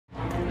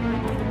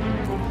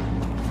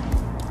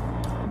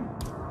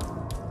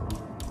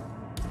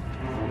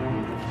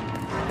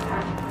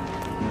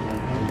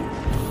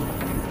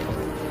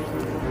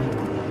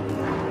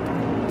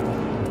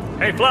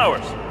Hey,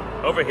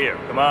 Flowers! Over here,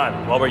 come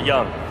on, while we're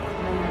young.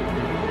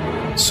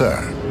 Sir,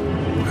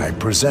 I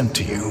present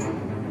to you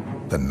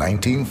the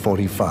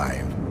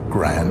 1945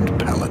 Grand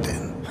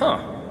Paladin.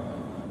 Huh.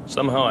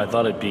 Somehow I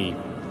thought it'd be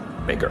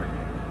bigger.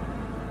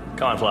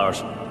 Come on,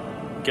 Flowers.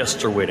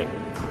 Guests are waiting.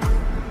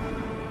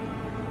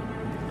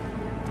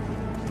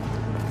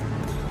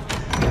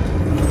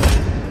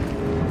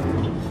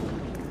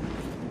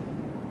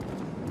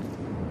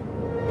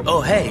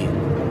 Oh, hey.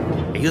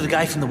 Are you the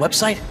guy from the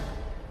website?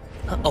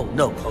 Oh,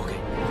 no, okay.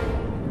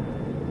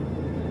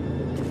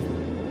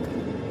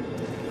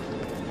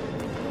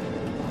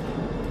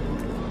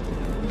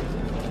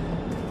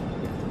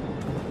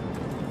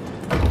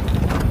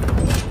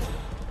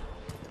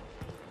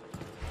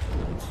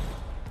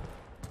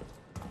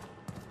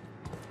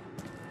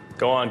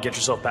 Go on, get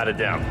yourself patted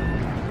down.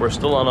 We're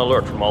still on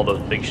alert from all those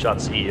big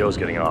shot CEOs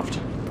getting offed.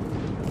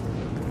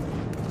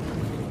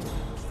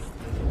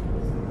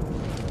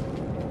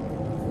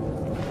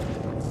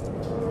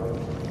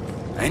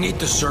 I need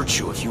to search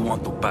you if you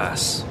want to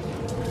pass.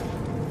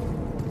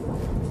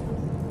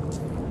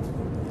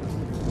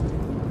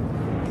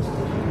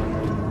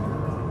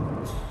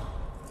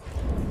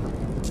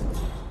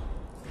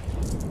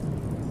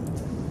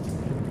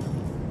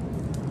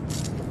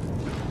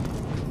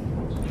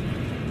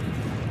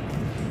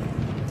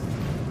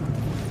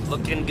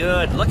 Looking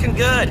good, looking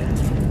good.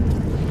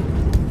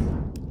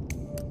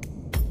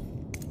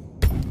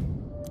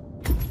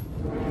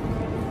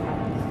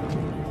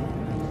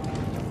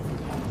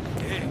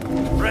 Hey,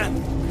 friend,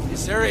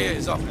 this area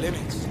is off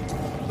limits.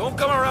 Don't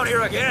come around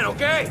here again,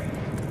 okay?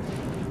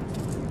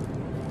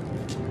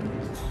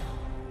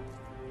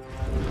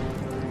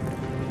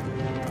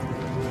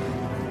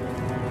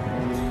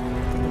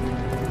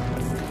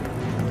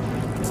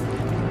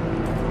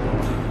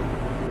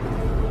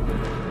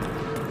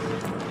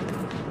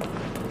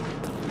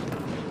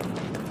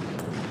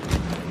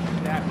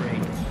 That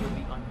rate, you'll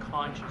be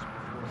unconscious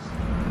before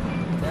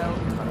sleep. They'll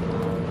cut him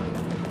off.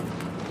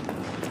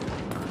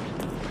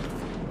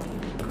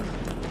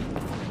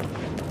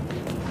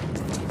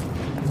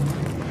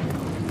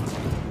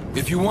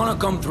 If you wanna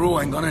come through,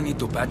 I'm gonna need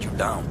to pat you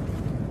down.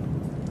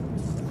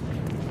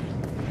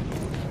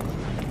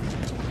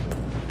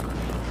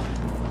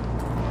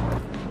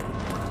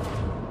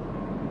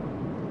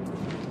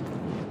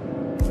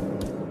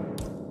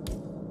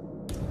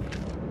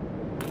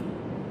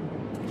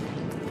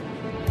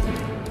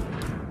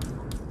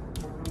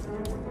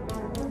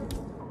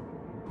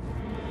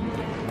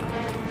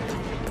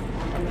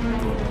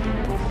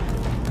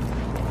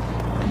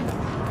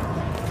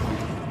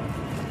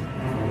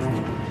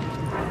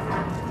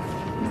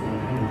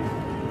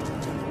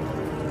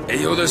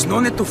 Hey, yo, there's no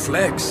need to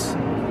flex.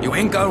 You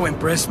ain't gotta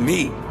impress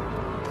me.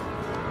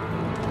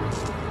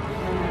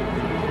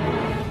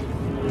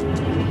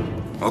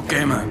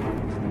 Okay, man.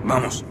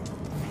 Vamos.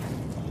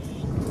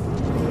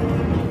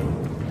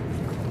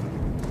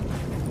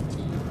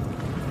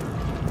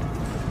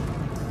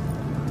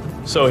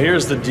 So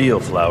here's the deal,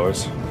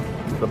 Flowers.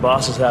 The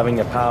boss is having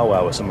a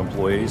powwow with some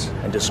employees,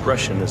 and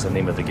discretion is the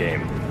name of the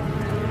game.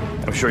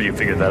 I'm sure you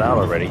figured that out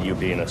already, you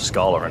being a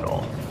scholar and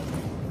all.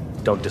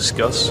 Don't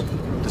discuss,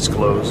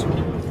 disclose,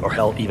 or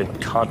hell, even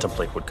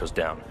contemplate what goes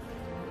down.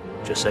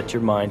 Just set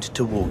your mind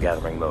to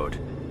wool-gathering mode.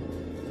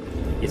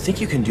 You think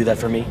you can do that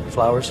for me,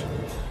 Flowers?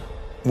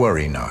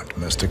 Worry not,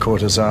 Mr.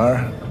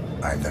 Cortazar.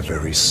 I'm the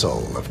very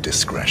soul of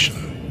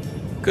discretion.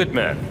 Good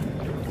man.